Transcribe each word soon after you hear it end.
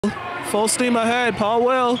Full steam ahead. Paul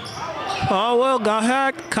Will got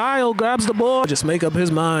hacked. Kyle grabs the ball. Just make up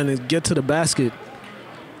his mind and get to the basket.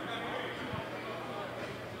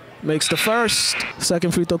 Makes the first.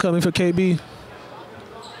 Second free throw coming for KB.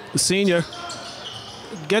 The senior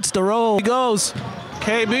gets the roll. He goes.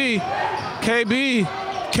 KB.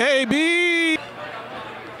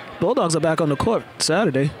 Bulldogs are back on the court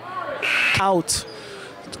Saturday. Out.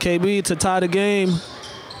 KB to tie the game.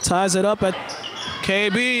 Ties it up at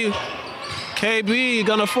KB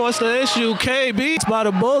gonna force the issue. KB by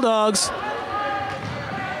the Bulldogs.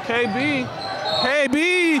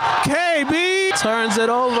 KB turns it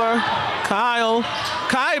over. Kyle.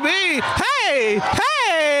 KB. Hey!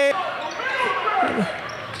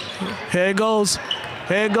 Here it goes.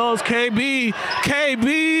 KB.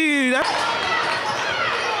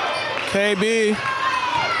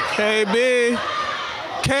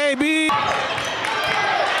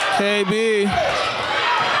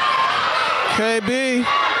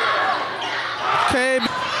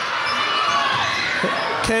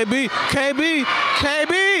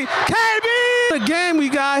 The game we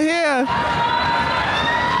got here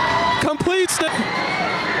completes the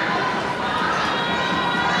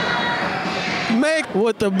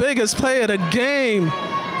with the biggest play of the game.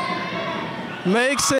 Makes it.